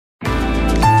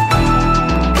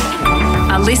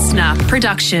listener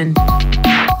production.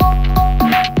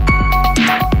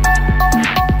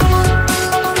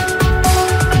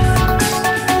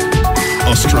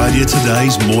 Australia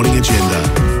Today's Morning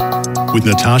Agenda with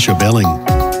Natasha Belling.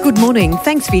 Good morning.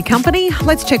 Thanks for your company.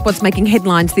 Let's check what's making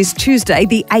headlines this Tuesday,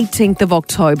 the 18th of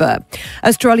October.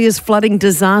 Australia's flooding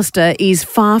disaster is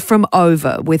far from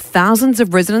over, with thousands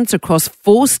of residents across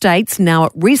 4 states now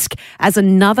at risk as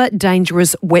another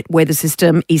dangerous wet weather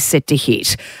system is set to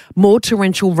hit. More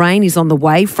torrential rain is on the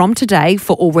way from today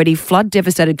for already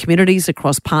flood-devastated communities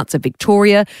across parts of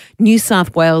Victoria, New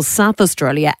South Wales, South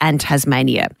Australia and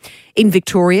Tasmania. In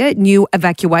Victoria, new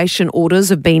evacuation orders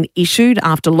have been issued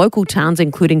after local towns,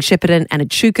 including Shepparton and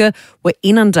Echuca, were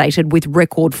inundated with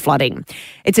record flooding.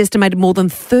 It's estimated more than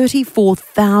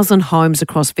 34,000 homes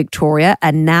across Victoria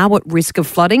are now at risk of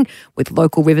flooding, with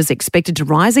local rivers expected to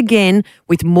rise again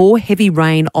with more heavy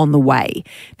rain on the way.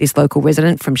 This local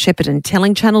resident from Shepparton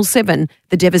telling Channel 7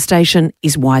 the devastation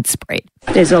is widespread.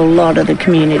 There's a lot of the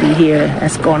community here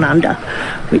has gone under,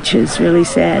 which is really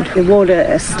sad. The water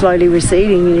is slowly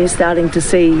receding and you're starting to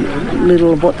see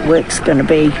little of what the work's going to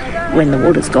be when the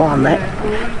water's gone.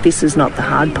 This is not the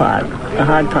hard part. The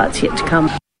hard part's yet to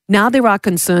come. Now there are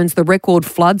concerns the record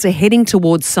floods are heading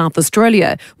towards South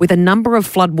Australia, with a number of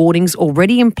flood warnings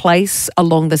already in place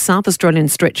along the South Australian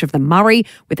stretch of the Murray,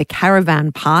 with a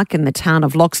caravan park in the town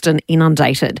of Loxton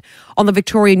inundated. On the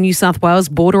Victoria-New South Wales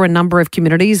border, a number of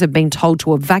communities have been told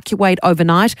to evacuate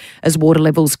overnight as water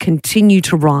levels continue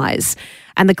to rise.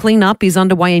 And the clean-up is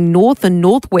underway in north and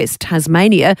northwest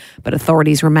Tasmania, but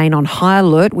authorities remain on high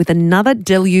alert with another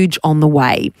deluge on the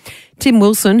way. Tim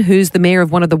Wilson, who's the mayor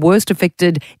of one of the worst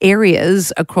affected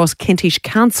areas across Kentish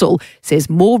Council, says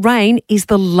more rain is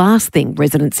the last thing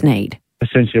residents need.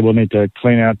 Essentially, we'll need to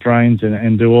clean out drains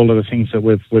and do all of the things that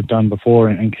we've done before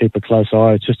and keep a close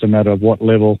eye. It's just a matter of what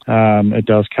level it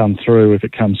does come through. If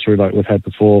it comes through like we've had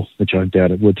before, which I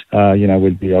doubt it would,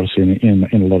 we'd be obviously in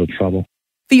a lot of trouble.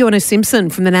 Fiona Simpson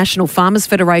from the National Farmers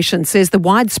Federation says the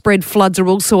widespread floods are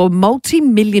also a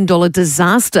multi-million-dollar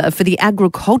disaster for the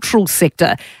agricultural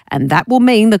sector, and that will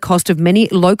mean the cost of many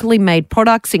locally made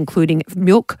products, including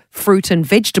milk, fruit and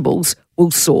vegetables,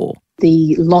 will soar.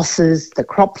 The losses, the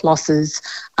crop losses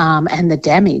and the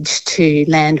damage to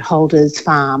landholders'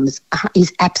 farms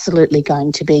is absolutely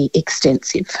going to be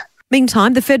extensive.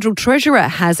 Meantime, the Federal Treasurer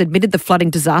has admitted the flooding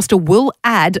disaster will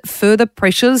add further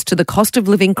pressures to the cost of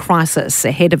living crisis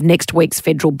ahead of next week's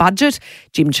federal budget.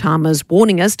 Jim Chalmers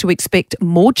warning us to expect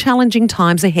more challenging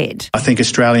times ahead. I think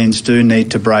Australians do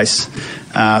need to brace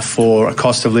for a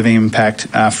cost of living impact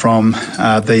from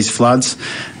these floods.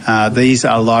 These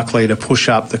are likely to push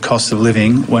up the cost of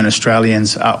living when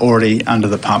Australians are already under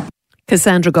the pump.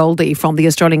 Cassandra Goldie from the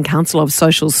Australian Council of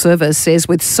Social Service says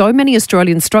with so many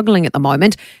Australians struggling at the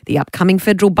moment, the upcoming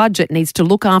federal budget needs to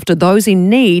look after those in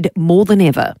need more than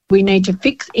ever. We need to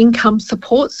fix income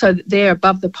support so that they're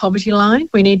above the poverty line.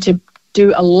 We need to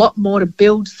do a lot more to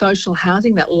build social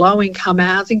housing, that low-income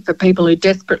housing for people who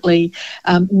desperately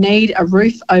need a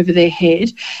roof over their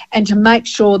head, and to make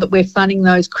sure that we're funding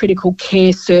those critical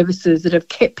care services that have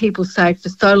kept people safe for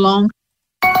so long.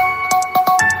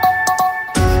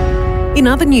 In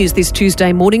other news this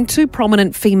Tuesday morning, 2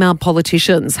 prominent female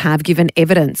politicians have given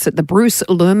evidence at the Bruce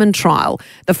Lerman trial.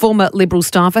 The former Liberal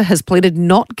staffer has pleaded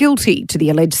not guilty to the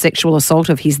alleged sexual assault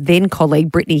of his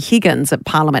then-colleague Brittany Higgins at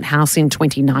Parliament House in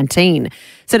 2019.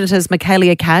 Senators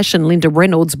Michaelia Cash and Linda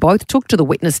Reynolds both took to the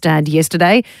witness stand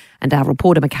yesterday, and our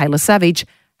reporter Michaela Savage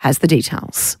has the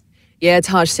details. Yeah,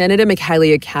 Tash, Senator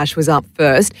Michaelia Cash was up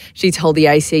first. She told the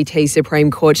ACT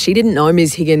Supreme Court she didn't know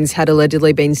Ms Higgins had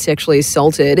allegedly been sexually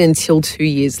assaulted until 2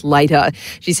 years later.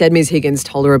 She said Ms Higgins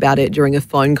told her about it during a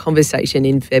phone conversation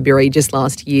in February just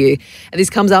last year. And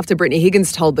this comes after Brittany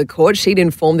Higgins told the court she'd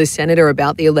informed the senator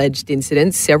about the alleged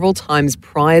incident several times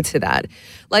prior to that.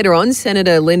 Later on,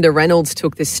 Senator Linda Reynolds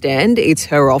took the stand. It's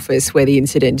her office where the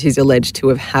incident is alleged to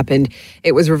have happened.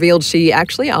 It was revealed she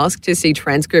actually asked to see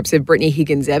transcripts of Brittany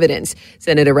Higgins' evidence.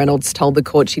 Senator Reynolds told the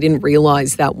court she didn't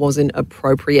realise that wasn't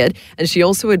appropriate. And she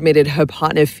also admitted her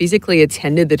partner physically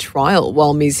attended the trial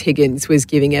while Ms Higgins was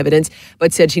giving evidence,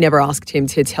 but said she never asked him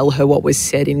to tell her what was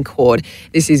said in court.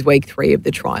 This is week 3 of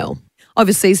the trial.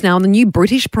 Overseas now, the new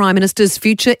British Prime Minister's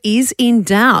future is in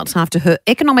doubt after her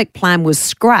economic plan was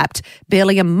scrapped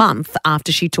barely a month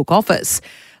after she took office.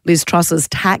 Liz Truss's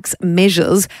tax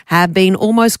measures have been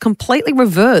almost completely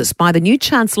reversed by the new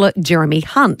Chancellor Jeremy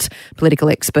Hunt. Political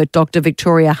expert Dr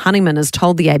Victoria Honeyman has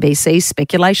told the ABC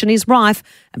speculation is rife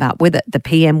about whether the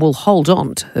PM will hold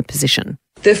on to her position.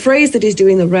 The phrase that is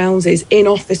doing the rounds is in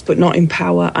office but not in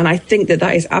power, and I think that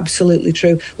is absolutely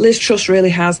true. Liz Truss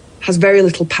really has very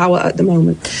little power at the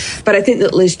moment, but I think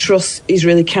that Liz Truss is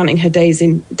really counting her days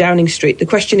in Downing Street. The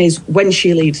question is when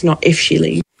she leaves, not if she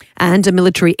leaves. And a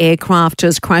military aircraft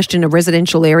just crashed in a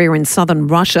residential area in southern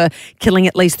Russia, killing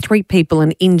at least 3 people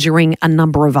and injuring a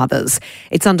number of others.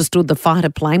 It's understood the fighter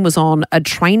plane was on a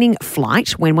training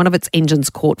flight when one of its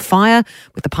engines caught fire,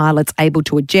 with the pilots able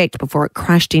to eject before it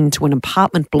crashed into an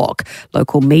apartment block.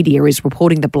 Local media is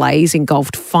reporting the blaze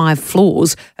engulfed 5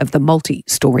 floors of the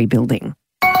multi-storey building.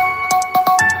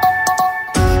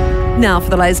 Now for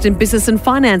the latest in business and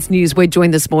finance news, we're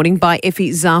joined this morning by Effie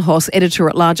Zahos,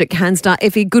 editor-at-large at Canstar.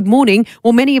 Effie, good morning.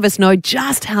 Well, many of us know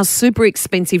just how super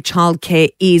expensive childcare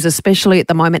is, especially at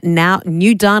the moment. Now,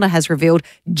 new data has revealed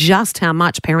just how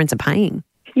much parents are paying.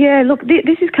 Yeah, look,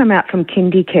 this has come out from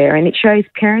KindyCare, and it shows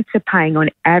parents are paying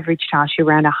on average, Tasha,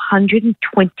 around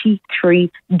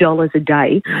 $123 a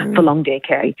day for long day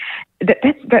care.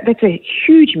 That's a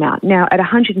huge amount. Now, at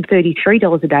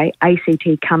 $133 a day,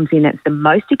 ACT comes in as the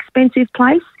most expensive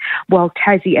place, while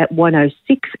Tassie at $106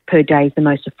 per day is the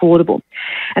most affordable.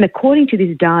 And according to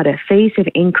this data, fees have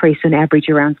increased on average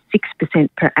around 6%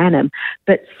 per annum,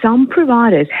 but some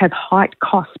providers have hiked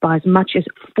costs by as much as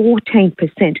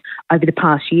 14% over the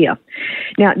past year.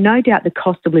 Now, no doubt the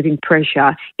cost of living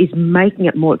pressure is making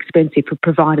it more expensive for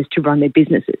providers to run their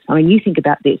businesses. I mean, you think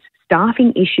about this.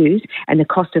 Staffing issues and the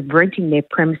cost of renting their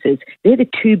premises, they're the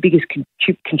 2 biggest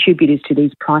contributors to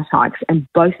these price hikes, and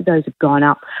both of those have gone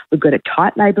up. We've got a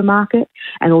tight labour market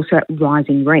and also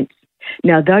rising rents.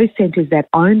 Now, those centres that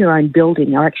own their own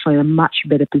building are actually in a much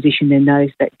better position than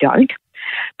those that don't.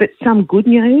 But some good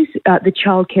news, the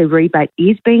childcare rebate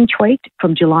is being tweaked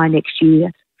from July next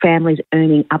year. Families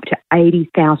earning up to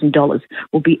 $80,000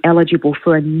 will be eligible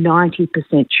for a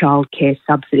 90% childcare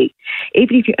subsidy.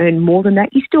 Even if you earn more than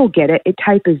that, you still get it. It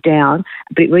tapers down,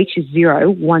 but it reaches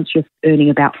zero once you're earning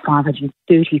about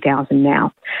 $530,000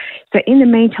 now. So in the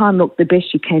meantime, look, the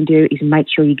best you can do is make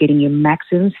sure you're getting your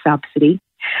maximum subsidy.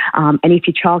 And if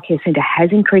your childcare centre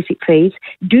has increased its fees,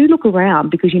 do look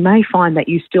around, because you may find that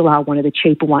you still are one of the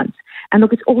cheaper ones. And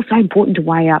look, it's also important to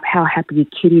weigh up how happy your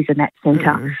kid is in that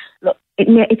centre. Look,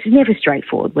 it's never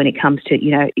straightforward when it comes to,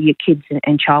 your kids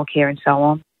and childcare and so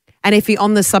on. And if you're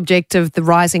on the subject of the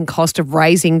rising cost of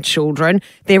raising children,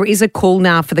 there is a call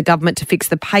now for the government to fix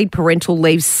the paid parental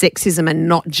leave sexism and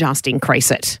not just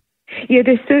increase it. Yeah,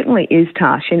 there certainly is,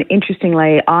 Tash. And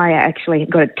interestingly, I actually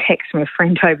got a text from a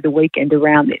friend over the weekend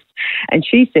around this. And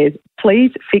she says,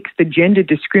 please fix the gender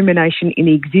discrimination in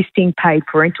the existing paid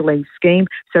parental leave scheme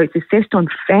so it's assessed on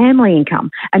family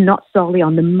income and not solely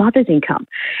on the mother's income.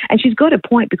 And she's got a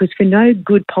point, because for no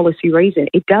good policy reason,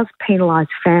 it does penalise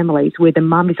families where the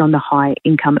mum is on the higher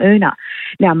income earner.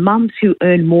 Now, mums who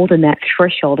earn more than that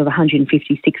threshold of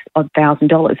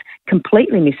 $156,000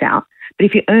 completely miss out. But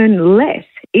if you earn less,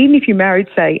 even if you're married,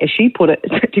 say, as she put it,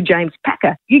 to James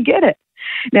Packer, you get it.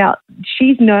 Now,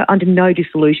 she's under no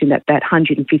disillusion that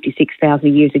 $156,000 a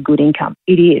year is a good income.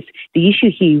 It is. The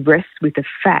issue here rests with the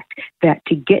fact that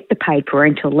to get the paid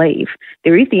parental leave,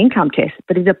 there is the income test,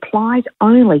 but it applies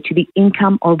only to the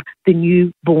income of the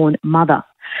newborn mother.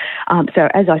 So,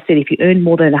 as I said, if you earn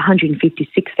more than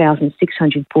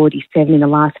 $156,647 in the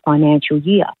last financial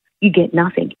year, you get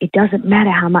nothing. It doesn't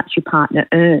matter how much your partner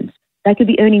earns. They could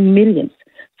be earning millions.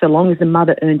 So long as the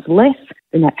mother earns less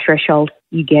than that threshold,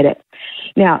 you get it.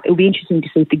 Now, it'll be interesting to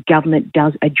see if the government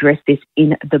does address this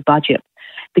in the budget.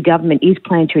 The government is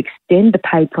planning to extend the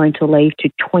paid parental leave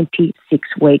to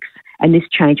 26 weeks, and this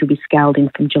change will be scaled in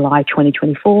from July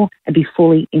 2024 and be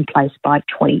fully in place by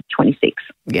 2026.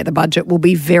 Yeah, the budget will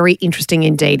be very interesting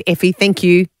indeed. Effie, thank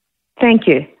you. Thank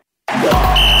you.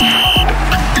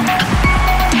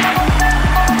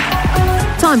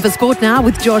 Time for sport now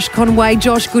with Josh Conway.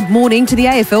 Josh, good morning. To the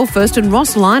AFL first, and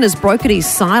Ross Lyon has broken his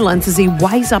silence as he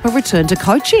weighs up a return to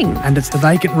coaching. And it's the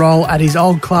vacant role at his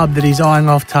old club that he's eyeing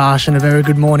off, Tash, and a very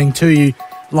good morning to you.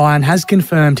 Lyon has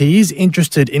confirmed he is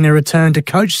interested in a return to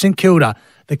coach St Kilda,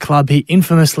 the club he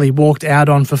infamously walked out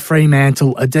on for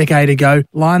Fremantle a decade ago.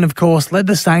 Lyon, of course, led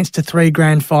the Saints to 3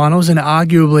 grand finals and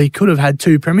arguably could have had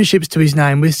 2 premierships to his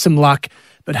name with some luck,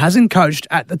 but hasn't coached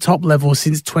at the top level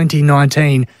since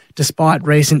 2019, despite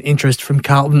recent interest from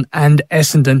Carlton and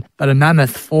Essendon. But a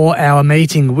mammoth 4-hour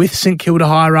meeting with St Kilda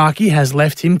hierarchy has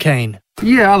left him keen.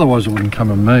 Yeah, otherwise I wouldn't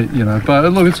come and meet,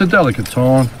 But look, it's a delicate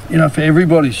time, for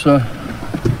everybody. So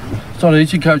it's not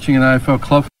easy coaching an AFL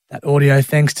club. That audio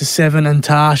thanks to Seven and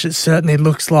Tash. It certainly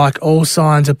looks like all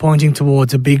signs are pointing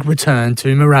towards a big return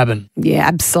to Moorabbin. Yeah,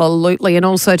 absolutely. And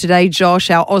also today, Josh,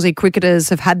 our Aussie cricketers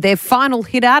have had their final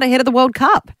hit out ahead of the World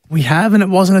Cup. We have, and it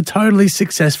wasn't a totally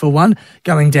successful one,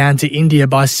 going down to India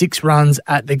by 6 runs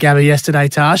at the Gabba yesterday,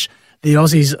 Tash. The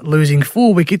Aussies losing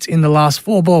 4 wickets in the last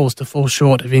 4 balls to fall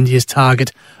short of India's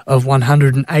target of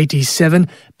 187.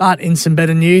 But in some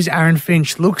better news, Aaron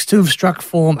Finch looks to have struck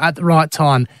form at the right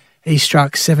time. He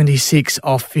struck 76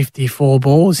 off 54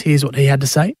 balls. Here's what he had to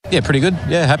say. Yeah, pretty good.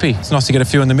 Yeah, happy. It's nice to get a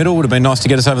few in the middle. Would have been nice to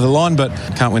get us over the line, but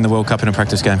can't win the World Cup in a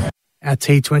practice game. Our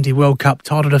T20 World Cup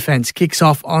title defence kicks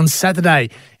off on Saturday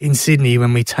in Sydney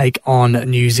when we take on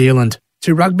New Zealand.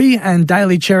 To rugby, and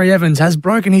Daly Cherry Evans has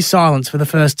broken his silence for the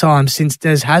first time since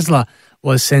Des Hasler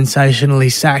was sensationally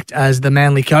sacked as the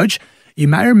Manly coach. You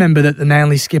may remember that the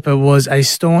Manly skipper was a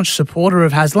staunch supporter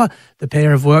of Hasler. The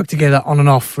pair have worked together on and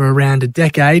off for around a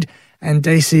decade, and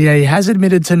DCE has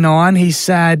admitted to Nine he's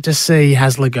sad to see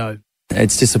Hasler go.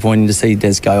 It's disappointing to see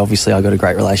Des go. Obviously, I got a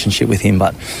great relationship with him,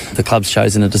 but the club's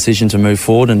chosen a decision to move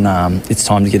forward, and it's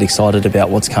time to get excited about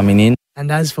what's coming in.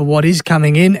 And as for what is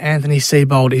coming in, Anthony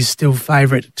Seibold is still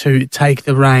favourite to take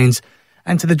the reins.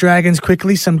 And to the Dragons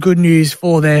quickly, some good news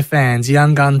for their fans.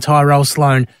 Young gun Tyrell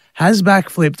Sloan has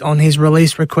backflipped on his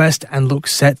release request and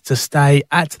looks set to stay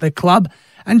at the club.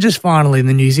 And just finally,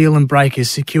 the New Zealand Breakers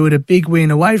secured a big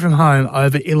win away from home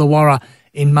over Illawarra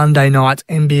in Monday night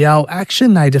NBL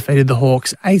action. They defeated the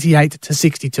Hawks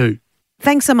 88-62.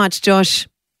 Thanks so much, Josh.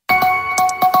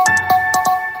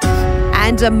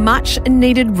 And a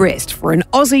much-needed rest for an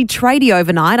Aussie tradie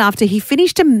overnight after he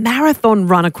finished a marathon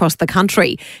run across the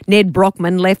country. Ned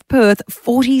Brockman left Perth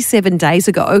 47 days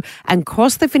ago and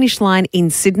crossed the finish line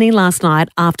in Sydney last night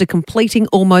after completing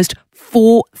almost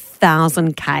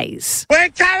 4,000 Ks. We're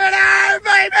coming home,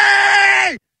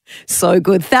 baby! So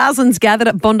good. Thousands gathered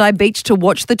at Bondi Beach to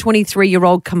watch the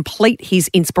 23-year-old complete his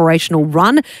inspirational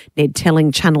run. Ned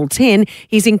telling Channel 10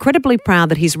 he's incredibly proud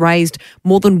that he's raised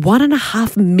more than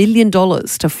 $1.5 million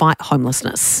to fight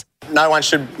homelessness. No one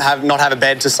should not have a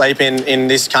bed to sleep in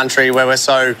this country where we're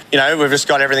so, we've just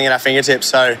got everything at our fingertips.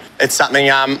 So it's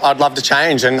something I'd love to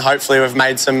change, and hopefully we've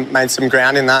made some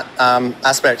ground in that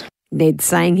aspect. Ned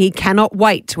saying he cannot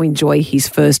wait to enjoy his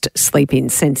first sleep-in.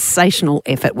 Sensational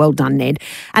effort. Well done, Ned.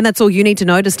 And that's all you need to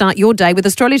know to start your day with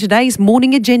Australia Today's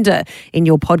Morning Agenda in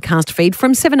your podcast feed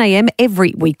from 7 a.m.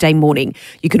 every weekday morning.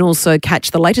 You can also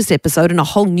catch the latest episode in a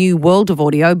whole new world of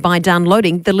audio by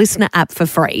downloading the Listener app for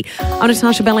free. I'm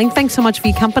Natasha Belling. Thanks so much for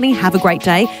your company. Have a great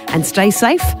day and stay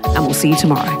safe, and we'll see you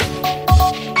tomorrow.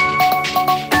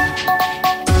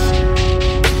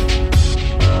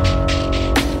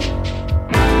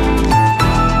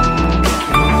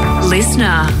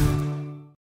 Listener.